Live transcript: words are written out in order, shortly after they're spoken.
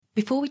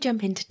Before we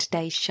jump into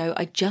today's show,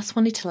 I just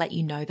wanted to let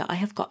you know that I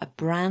have got a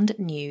brand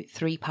new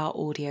 3-part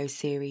audio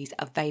series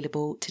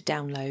available to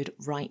download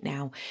right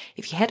now.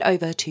 If you head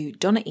over to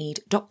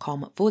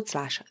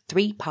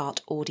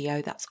donnaeade.com/3-part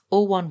audio, that's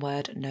all one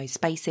word, no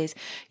spaces,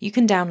 you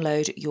can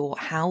download your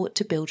How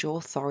to Build Your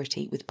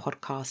Authority with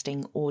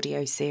Podcasting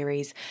audio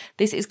series.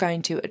 This is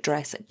going to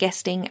address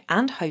guesting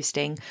and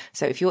hosting.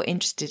 So if you're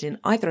interested in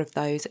either of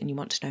those and you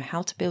want to know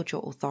how to build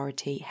your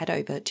authority, head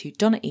over to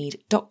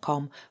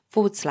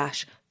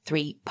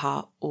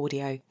donnaeade.com/3-part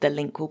audio. The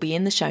link will be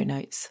in the show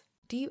notes.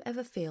 Do you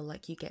ever feel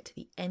like you get to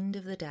the end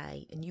of the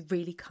day and you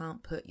really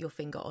can't put your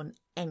finger on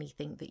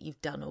anything that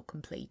you've done or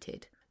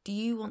completed? Do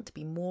you want to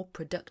be more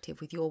productive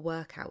with your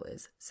work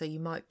hours so you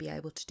might be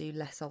able to do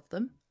less of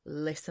them?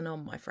 Listen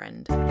on, my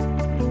friend.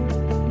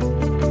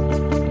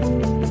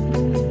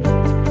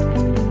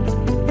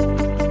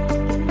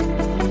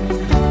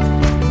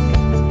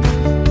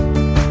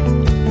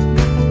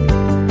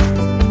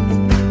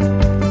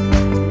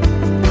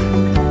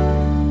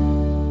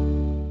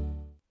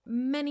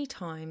 Many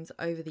times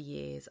over the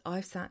years,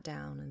 I've sat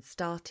down and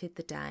started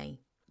the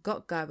day,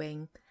 got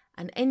going,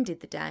 and ended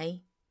the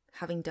day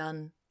having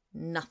done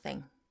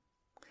nothing.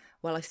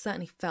 Well, I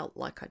certainly felt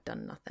like I'd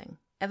done nothing.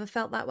 Ever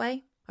felt that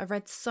way? I've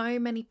read so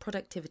many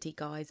productivity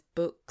guides,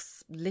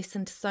 books,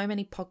 listened to so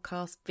many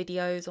podcast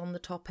videos on the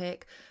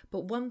topic,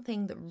 but one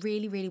thing that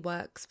really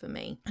works for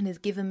me and has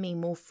given me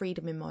more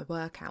freedom in my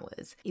work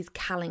hours is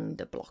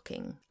calendar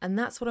blocking. And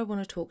that's what I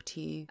want to talk to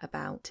you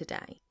about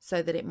today,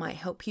 so that it might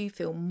help you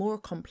feel more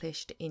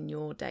accomplished in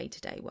your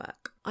day-to-day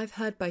work. I've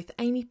heard both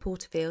Amy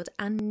Porterfield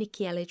and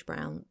Nikki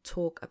Elledge-Brown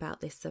talk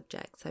about this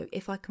subject, so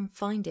if I can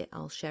find it,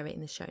 I'll share it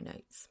in the show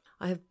notes.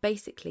 I have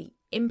basically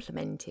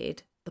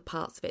implemented the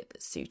parts of it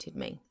that suited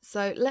me.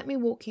 So let me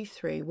walk you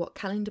through what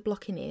calendar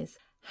blocking is,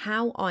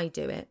 how I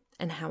do it,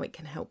 and how it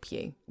can help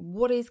you.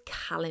 What is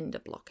calendar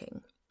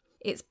blocking?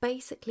 It's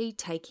basically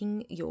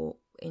taking your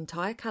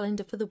entire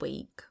calendar for the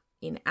week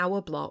in hour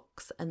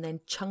blocks and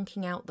then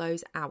chunking out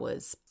those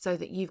hours so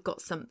that you've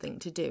got something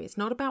to do. It's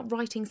not about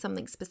writing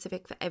something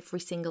specific for every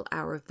single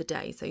hour of the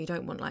day. So you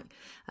don't want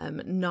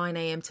 9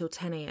 a.m. till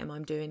 10 a.m.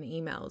 I'm doing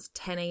emails,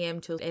 10 a.m.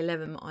 till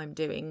 11 I'm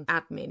doing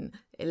admin,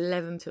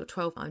 11 till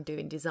 12 I'm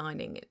doing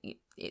designing.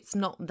 It's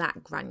not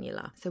that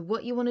granular. So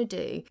what you want to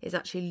do is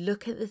actually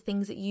look at the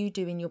things that you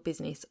do in your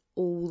business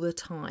all the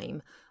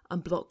time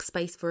and block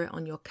space for it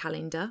on your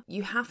calendar.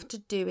 You have to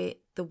do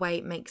it the way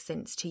it makes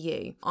sense to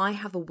you. I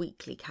have a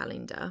weekly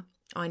calendar.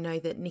 I know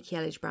that Nikki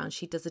Elledge-Brown,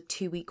 she does a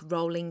 2-week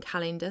rolling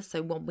calendar.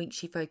 So 1 week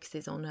she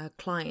focuses on her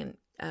client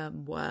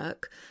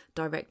work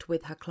direct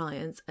with her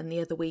clients, and the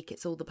other week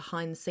it's all the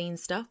behind the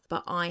scenes stuff,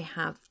 but I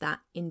have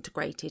that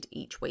integrated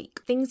each week.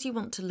 Things you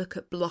want to look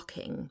at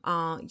blocking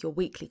are your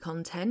weekly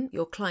content,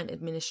 your client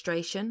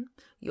administration,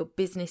 your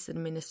business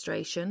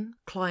administration,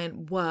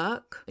 client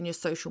work, and your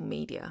social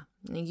media.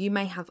 Now, you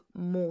may have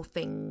more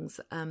things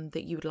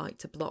that you would like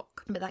to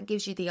block, but that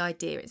gives you the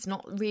idea. It's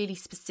not really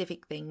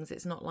specific things.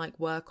 It's not like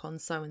work on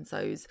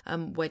so-and-so's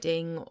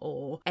wedding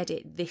or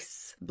edit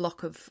this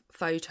block of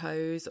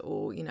photos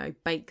or,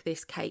 bake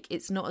this cake.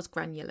 It's not as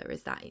granular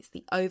as that. It's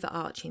the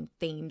overarching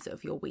themes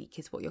of your week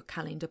is what your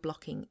calendar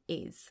blocking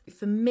is.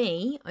 For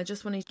me, I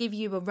just want to give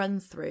you a run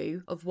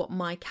through of what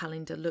my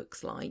calendar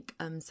looks like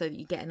so that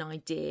you get an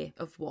idea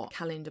of what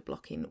calendar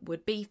blocking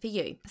would be for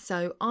you.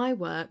 So I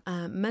work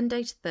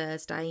Monday to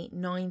Thursday,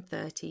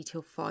 9:30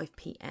 till 5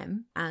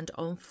 p.m. and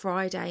on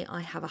Friday I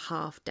have a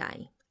half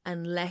day,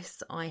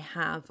 unless I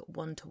have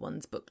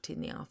one-to-ones booked in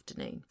the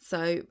afternoon.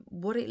 So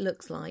what it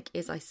looks like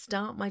is I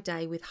start my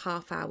day with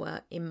half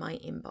hour in my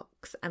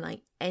inbox and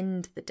I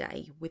end the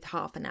day with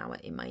half an hour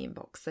in my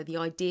inbox. So the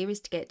idea is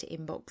to get to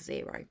inbox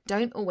 0.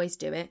 Don't always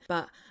do it,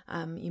 but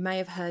you may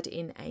have heard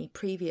in a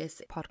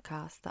previous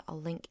podcast that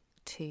I'll link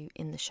to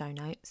in the show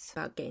notes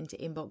about getting to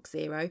inbox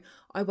 0.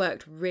 I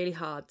worked really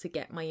hard to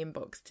get my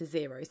inbox to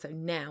 0, so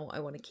now I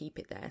want to keep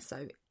it there.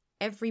 So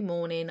every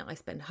morning I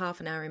spend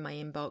half an hour in my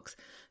inbox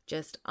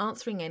just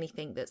answering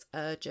anything that's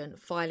urgent,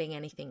 filing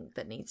anything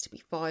that needs to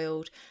be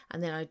filed,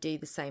 and then I do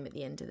the same at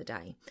the end of the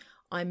day.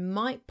 I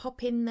might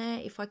pop in there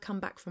if I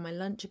come back from my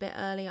lunch a bit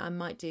early. I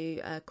might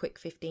do a quick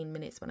 15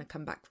 minutes when I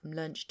come back from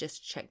lunch just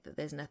to check that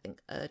there's nothing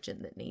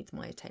urgent that needs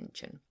my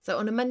attention. So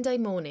on a Monday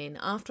morning,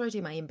 after I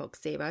do my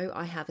inbox 0,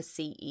 I have a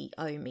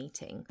CEO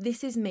meeting.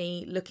 This is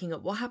me looking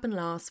at what happened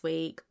last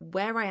week,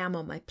 where I am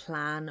on my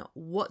plan,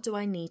 what do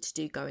I need to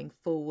do going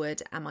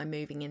forward, am I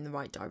moving in the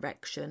right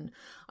direction?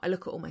 I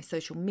look at all my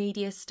social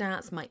media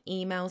stats, my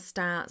email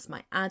stats,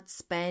 my ad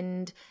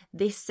spend.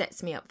 This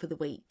sets me up for the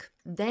week.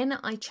 Then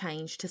I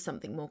change to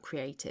something more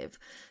creative.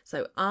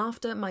 So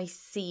after my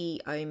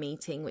CEO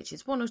meeting, which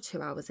is 1 or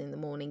 2 hours in the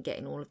morning,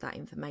 getting all of that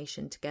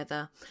information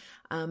together,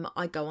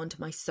 I go on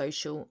to my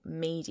social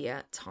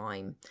media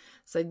time.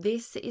 So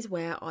this is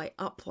where I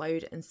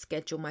upload and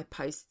schedule my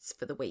posts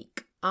for the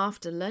week.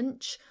 After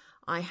lunch,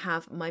 I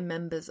have my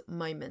members'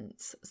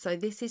 moments. So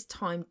this is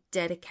time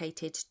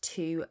dedicated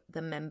to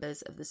the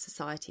members of the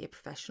Society of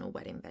Professional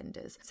Wedding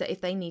Vendors. So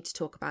if they need to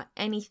talk about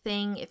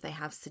anything, if they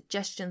have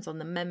suggestions on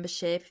the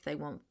membership, if they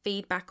want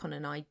feedback on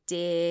an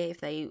idea, if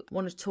they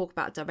want to talk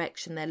about a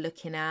direction they're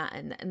looking at,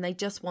 and they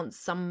just want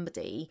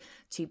somebody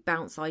to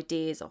bounce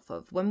ideas off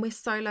of. When we're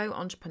solo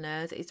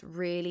entrepreneurs, it's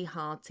really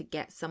hard to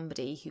get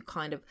somebody who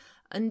kind of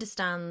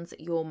understands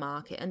your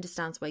market,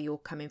 understands where you're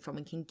coming from,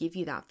 and can give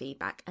you that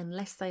feedback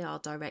unless they are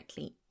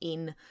directly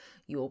in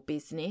your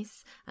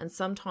business. And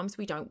sometimes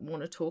we don't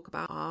want to talk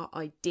about our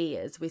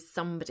ideas with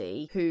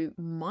somebody who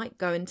might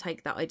go and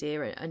take that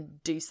idea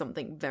and do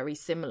something very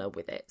similar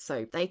with it.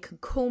 So they can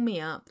call me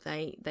up,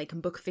 they can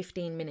book a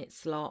 15-minute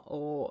slot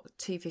or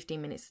 2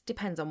 15 minutes,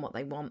 depends on what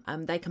they want.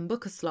 They can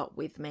book a slot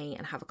with me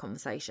and have a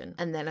conversation,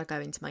 and then I go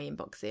into my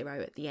inbox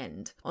zero at the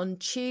end. On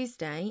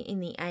Tuesday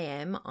in the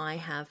AM, I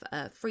have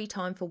free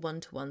time for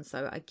one-to-one,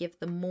 so I give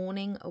the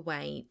morning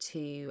away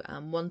to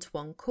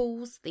one-to-one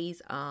calls.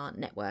 These are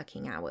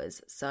networking hours.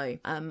 So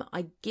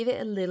I give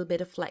it a little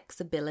bit of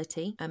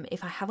flexibility.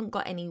 If I haven't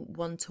got any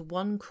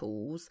one-to-one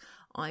calls,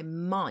 I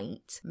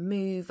might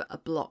move a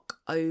block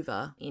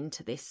over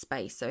into this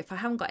space. So if I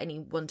haven't got any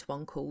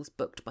one-to-one calls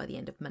booked by the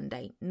end of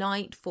Monday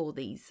night for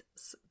these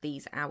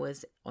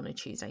hours on a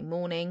Tuesday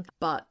morning,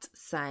 but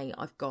say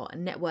I've got a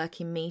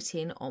networking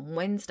meeting on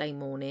Wednesday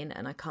morning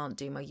and I can't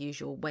do my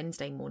usual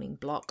Wednesday morning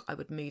block, I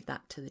would move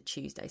that to the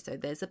Tuesday. So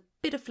there's a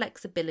bit of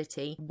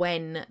flexibility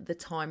when the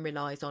time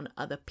relies on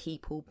other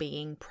people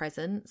being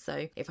present.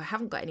 So if I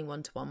haven't got any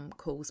one-to-one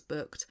calls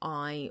booked,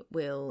 I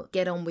will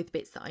get on with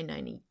bits that I know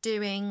need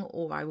doing,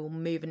 or I will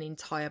move an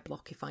entire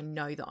block if I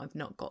know that I've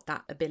not got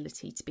that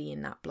ability to be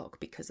in that block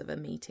because of a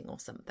meeting or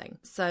something.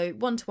 So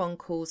one-to-one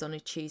calls on a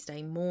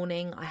Tuesday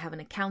morning. I have an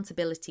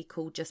accountability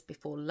call just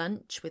before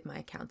lunch with my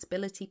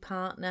accountability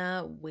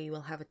partner. We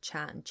will have a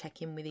chat and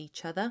check in with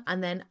each other.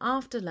 And then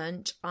after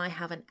lunch, I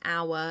have an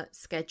hour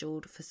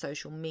scheduled for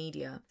social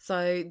media.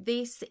 So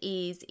this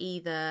is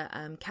either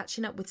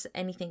catching up with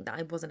anything that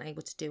I wasn't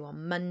able to do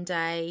on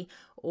Monday,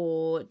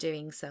 or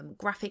doing some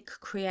graphic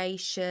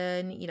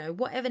creation,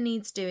 whatever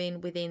needs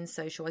doing within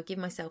social. I give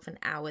myself an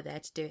hour there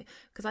to do it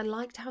because I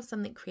like to have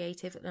something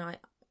creative. And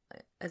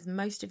as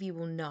most of you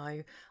will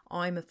know,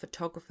 I'm a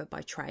photographer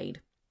by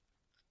trade.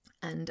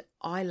 And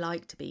I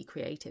like to be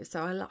creative.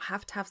 So I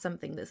have to have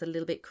something that's a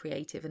little bit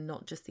creative and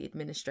not just the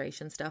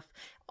administration stuff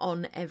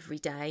on every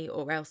day,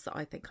 or else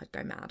I think I'd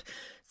go mad.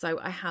 So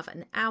I have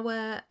an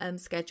hour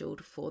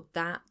scheduled for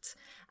that.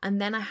 And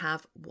then I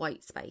have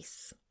white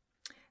space.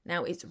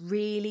 Now, it's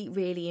really,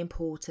 really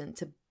important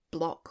to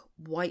block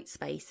white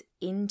space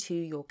into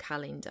your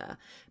calendar,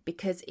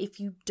 because if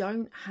you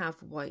don't have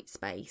white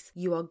space,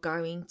 you are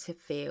going to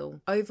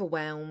feel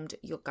overwhelmed,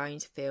 you're going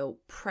to feel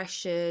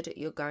pressured,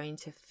 you're going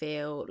to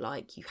feel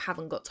like you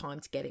haven't got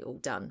time to get it all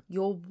done.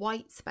 Your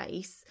white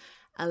space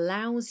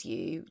allows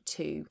you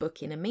to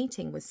book in a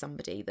meeting with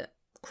somebody that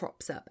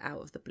crops up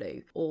out of the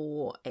blue,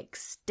 or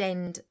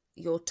extend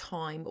your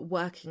time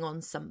working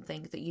on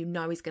something that you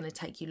know is going to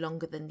take you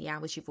longer than the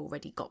hours you've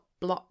already got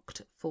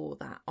blocked for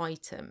that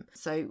item.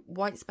 So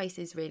white space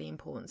is really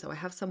important. So I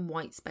have some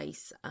white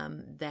space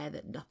there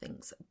that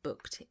nothing's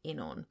booked in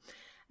on.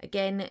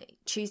 Again,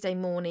 Tuesday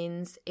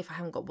mornings, if I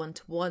haven't got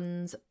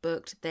one-to-ones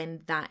booked,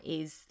 then that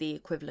is the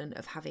equivalent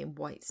of having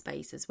white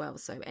space as well.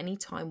 So any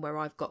time where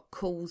I've got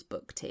calls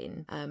booked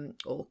in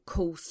or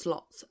call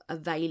slots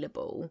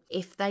available,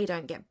 if they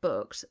don't get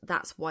booked,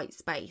 that's white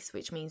space,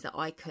 which means that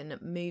I can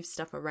move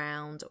stuff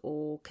around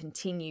or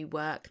continue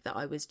work that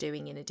I was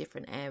doing in a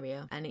different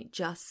area. And it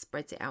just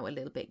spreads it out a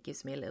little bit,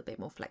 gives me a little bit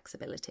more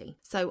flexibility.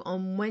 So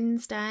on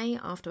Wednesday,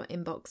 after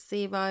inbox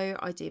zero,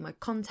 I do my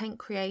content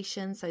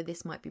creation. So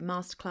this might be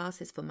masterclasses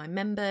for my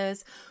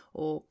members,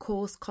 or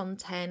course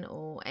content,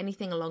 or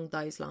anything along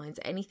those lines.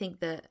 Anything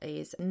that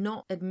is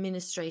not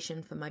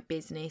administration for my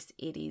business,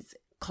 it is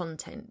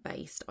content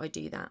based. I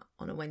do that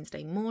on a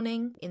Wednesday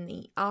morning. In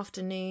the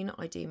afternoon,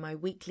 I do my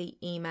weekly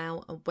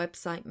email and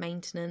website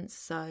maintenance.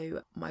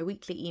 So my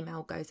weekly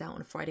email goes out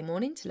on a Friday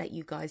morning to let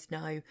you guys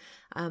know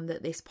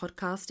that this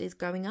podcast is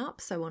going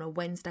up. So on a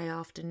Wednesday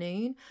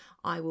afternoon,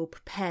 I will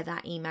prepare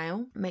that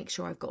email, make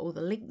sure I've got all the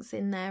links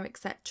in there,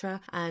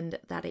 etc., and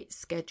that it's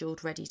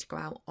scheduled ready to go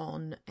out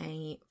on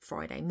a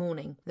Friday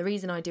morning. The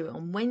reason I do it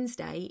on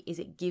Wednesday is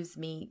it gives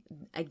me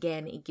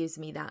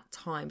that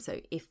time. So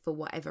if for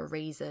whatever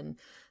reason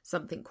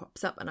something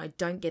crops up and I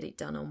don't get it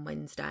done on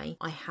Wednesday,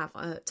 I have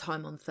a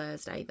time on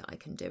Thursday that I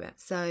can do it.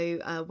 So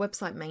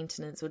website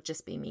maintenance would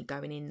just be me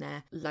going in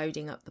there,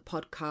 loading up the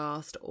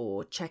podcast,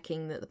 or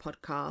checking that the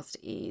podcast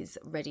is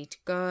ready to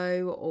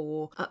go,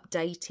 or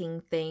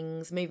updating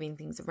things, moving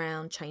things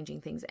around,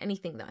 changing things.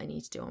 Anything that I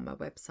need to do on my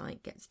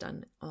website gets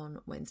done on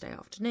Wednesday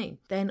afternoon.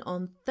 Then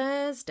on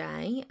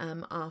Thursday,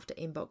 after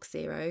inbox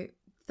zero,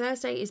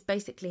 Thursday is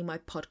basically my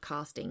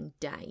podcasting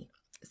day.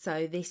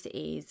 So this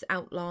is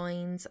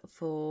outlines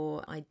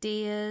for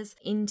ideas,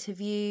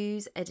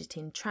 interviews,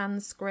 editing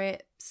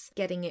transcripts,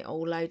 getting it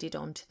all loaded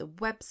onto the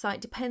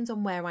website. Depends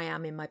on where I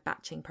am in my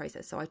batching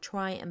process. So I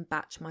try and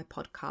batch my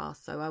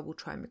podcasts. So I will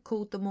try and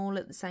record them all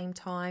at the same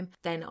time.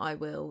 Then I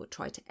will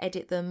try to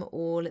edit them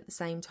all at the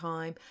same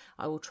time.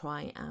 I will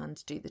try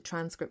and do the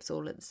transcripts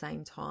all at the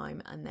same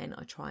time. And then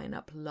I try and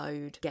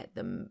upload, get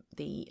them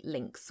the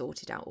links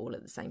sorted out all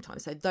at the same time.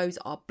 So those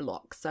are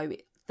blocks. So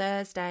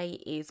Thursday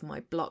is my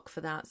block for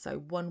that. So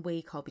 1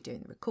 week I'll be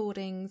doing the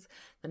recordings.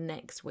 The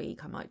next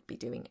week I might be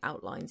doing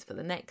outlines for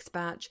the next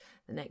batch.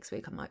 The next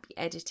week I might be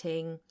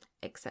editing,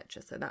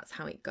 etc. So that's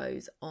how it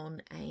goes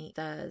on a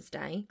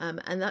Thursday.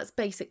 And that's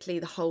basically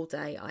the whole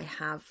day I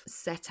have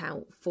set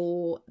out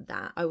for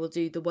that. I will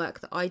do the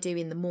work that I do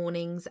in the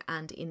mornings,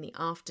 and in the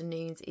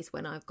afternoons is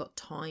when I've got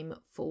time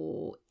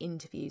for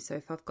interviews. So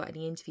if I've got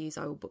any interviews,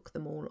 I will book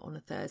them all on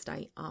a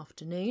Thursday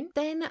afternoon.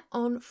 Then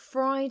on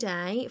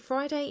Friday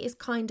is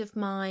kind of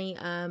my,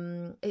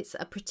 it's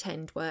a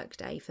pretend work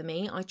day for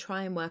me. I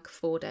try and work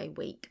a 4-day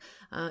week.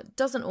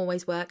 Doesn't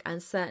always work,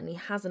 and certainly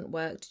hasn't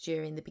worked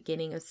during the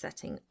beginning of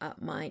setting up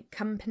my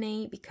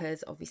company,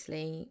 because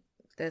obviously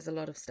there's a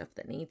lot of stuff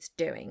that needs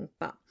doing.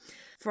 But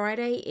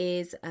Friday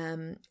is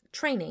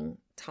training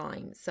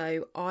time.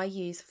 So I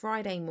use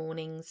Friday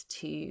mornings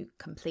to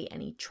complete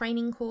any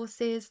training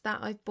courses that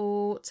I've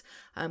bought,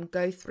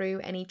 go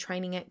through any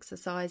training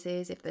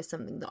exercises. If there's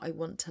something that I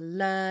want to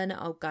learn,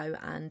 I'll go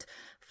and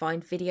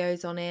find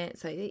videos on it.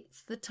 So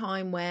it's the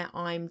time where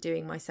I'm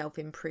doing my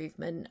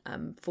self-improvement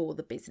for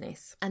the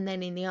business. And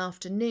then in the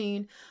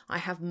afternoon, I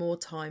have more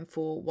time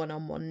for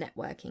one-on-one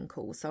networking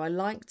calls. So I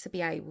like to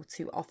be able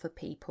to offer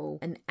people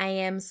an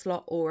AM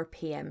slot or a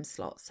PM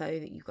slot, so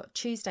that you've got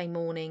Tuesday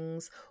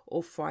mornings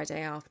or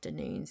Friday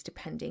afternoons,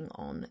 depending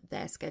on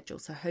their schedule.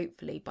 So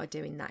hopefully by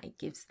doing that, it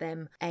gives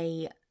them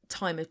a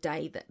time of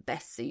day that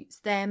best suits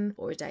them,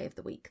 or a day of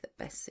the week that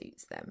best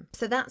suits them.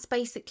 So that's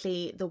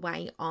basically the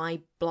way I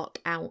block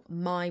out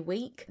my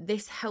week.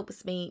 This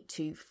helps me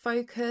to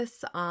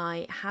focus.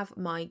 I have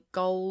my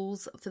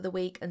goals for the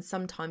week, and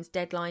sometimes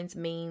deadlines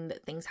mean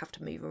that things have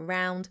to move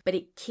around, but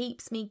it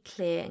keeps me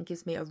clear and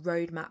gives me a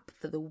roadmap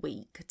for the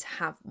week to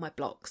have my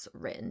blocks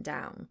written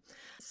down.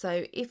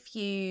 So if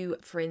you,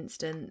 for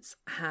instance,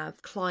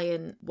 have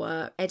client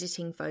work,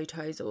 editing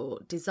photos or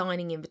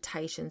designing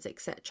invitations,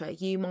 etc.,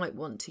 you might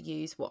want to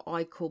use what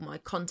I call my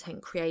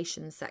content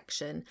creation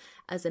section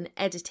as an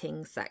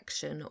editing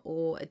section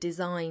or a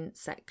design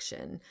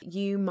section.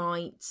 You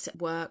might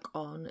work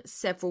on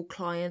several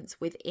clients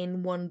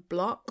within one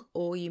block,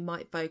 or you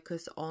might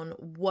focus on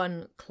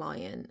one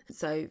client.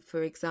 So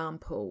for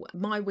example,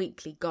 my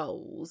weekly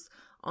goals,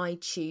 I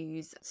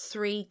choose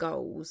 3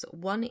 goals.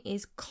 One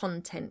is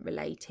content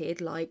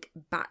related, like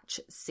batch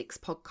 6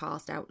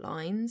 podcast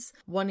outlines.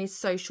 One is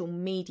social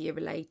media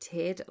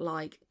related,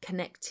 like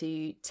connect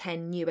to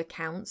 10 new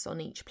accounts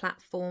on each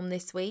platform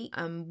this week.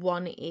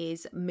 One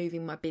is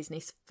moving my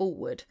business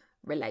forward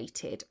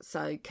related,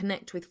 so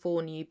connect with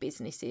 4 new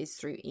businesses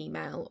through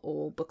email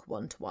or book a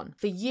one-to-one.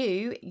 For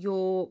you,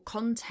 your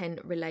content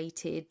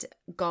related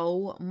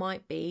goal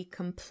might be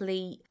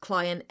complete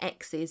client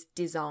X's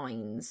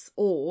designs,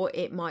 or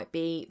it might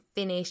be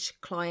finish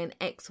client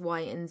X,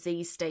 Y, and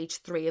Z stage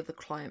 3 of the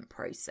client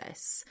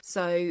process.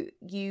 So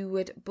you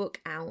would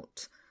book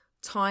out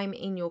time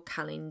in your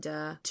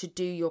calendar to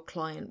do your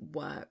client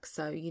work.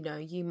 So,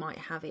 you might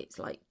have it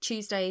like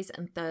Tuesdays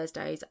and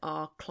Thursdays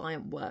are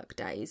client work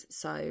days.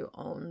 So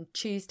on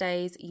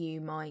Tuesdays, you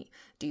might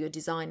do your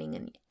designing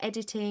and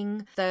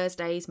editing.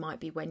 Thursdays might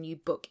be when you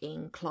book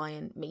in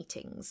client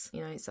meetings,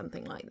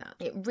 something like that.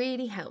 It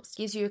really helps,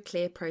 gives you a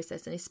clear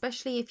process. And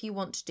especially if you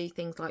want to do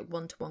things like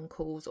one-to-one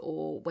calls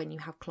or when you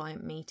have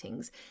client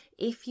meetings,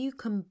 if you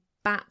can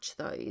batch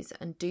those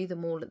and do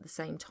them all at the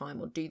same time,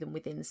 or do them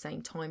within the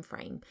same time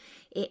frame,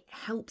 it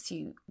helps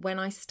you. When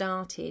I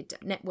started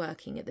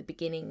networking at the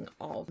beginning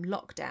of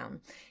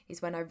lockdown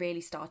is when I really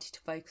started to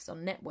focus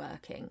on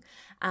networking,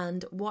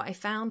 and what I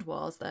found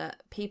was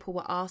that people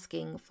were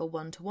asking for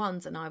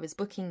one-to-ones, and I was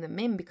booking them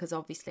in because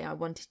obviously I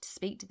wanted to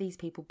speak to these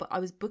people, but I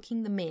was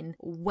booking them in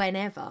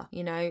whenever,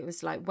 it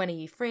was like, when are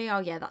you free? Oh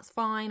yeah, that's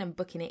fine, I'm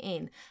booking it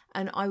in.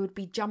 And I would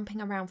be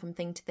jumping around from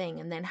thing to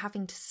thing and then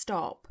having to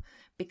stop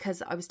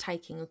because I was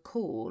taking a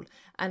call,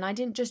 and I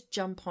didn't just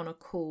jump on a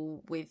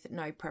call with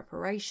no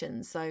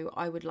preparation. So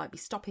I would be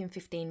stopping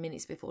 15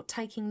 minutes before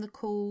taking the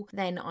call.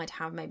 Then I'd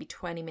have maybe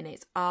 20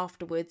 minutes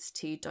afterwards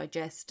to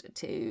digest,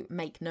 to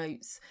make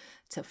notes,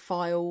 to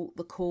file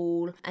the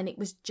call. And it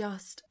was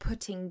just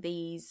putting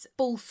these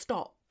full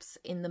stops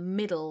in the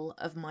middle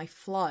of my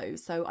flow.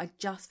 So I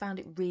just found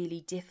it really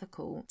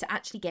difficult to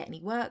actually get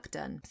any work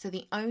done. So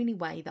the only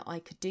way that I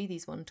could do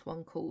these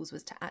one-to-one calls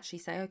was to actually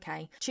say,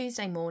 okay,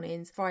 Tuesday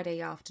mornings,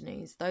 Friday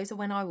afternoons, those are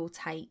when I will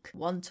take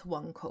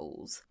one-to-one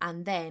calls.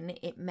 And then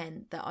it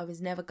meant that I was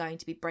never going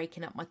to be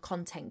breaking up my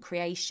content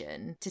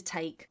creation to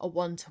take a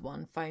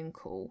one-to-one phone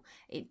call.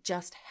 It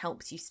just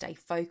helps you stay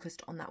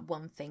focused on that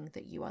one thing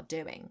that you are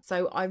doing.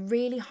 So I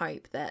really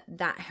hope that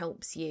that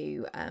helps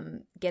you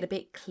get a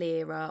bit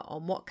clearer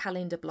on what what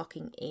calendar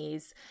blocking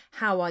is,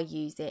 how I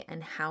use it,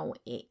 and how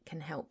it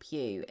can help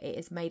you. It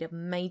has made a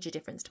major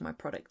difference to my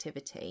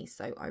productivity,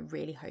 so I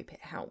really hope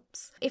it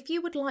helps. If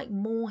you would like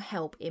more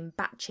help in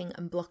batching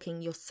and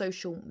blocking your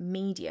social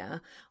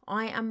media,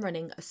 I am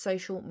running a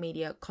social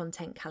media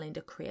content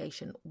calendar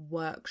creation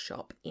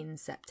workshop in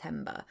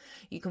September.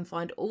 You can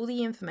find all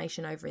the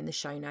information over in the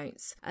show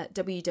notes at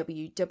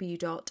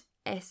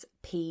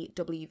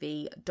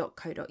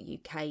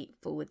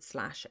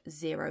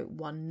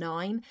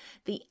www.spwv.co.uk/019.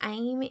 The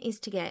aim is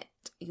to get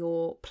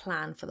your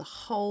plan for the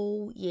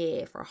whole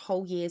year, for a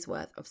whole year's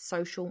worth of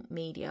social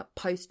media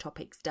post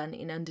topics done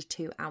in under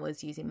 2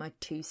 hours using my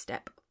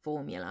 2-step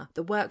formula.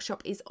 The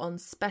workshop is on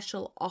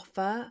special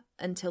offer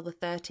until the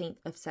 13th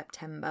of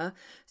September.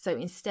 So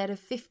instead of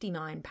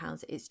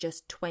 £59, it's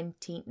just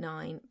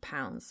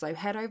 £29. So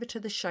head over to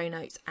the show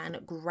notes and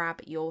grab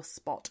your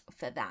spot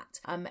for that.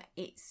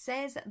 It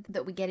says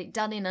that we get it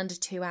done in under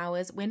 2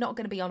 hours. We're not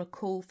going to be on a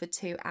call for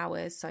 2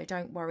 hours. So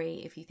don't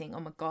worry if you think, oh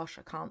my gosh,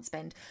 I can't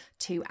spend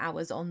 2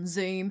 hours on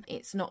Zoom.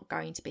 It's not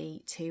going to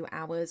be 2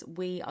 hours.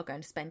 We are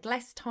going to spend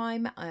less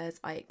time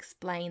as I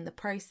explain the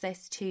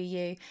process to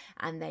you,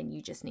 and then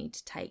you just need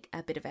to take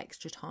a bit of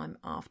extra time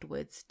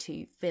afterwards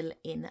to fill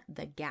in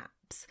the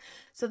gaps.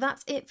 So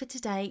that's it for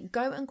today.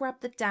 Go and grab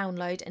the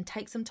download and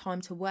take some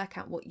time to work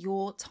out what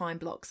your time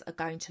blocks are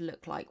going to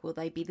look like. Will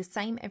they be the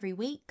same every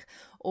week,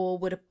 or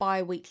would a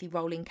bi-weekly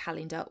rolling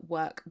calendar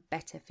work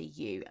better for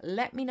you?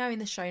 Let me know in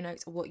the show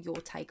notes what your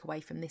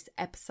takeaway from this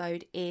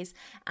episode is,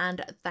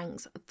 and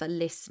thanks for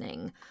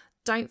listening.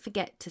 Don't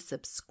forget to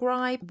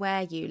subscribe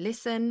where you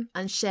listen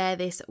and share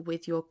this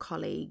with your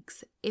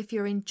colleagues. If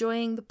you're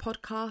enjoying the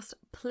podcast,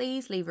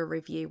 please leave a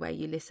review where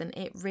you listen.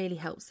 It really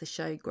helps the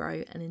show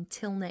grow. And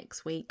until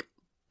next week,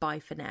 bye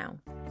for now.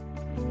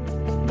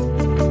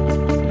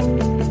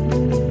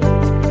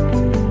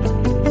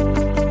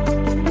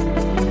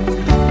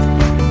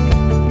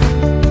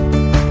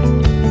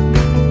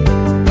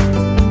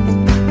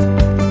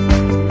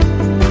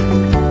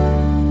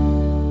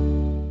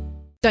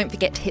 Don't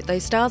forget to hit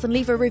those stars and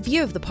leave a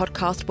review of the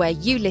podcast where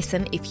you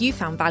listen if you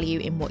found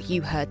value in what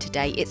you heard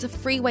today. It's a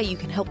free way you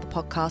can help the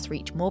podcast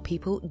reach more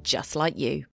people just like you.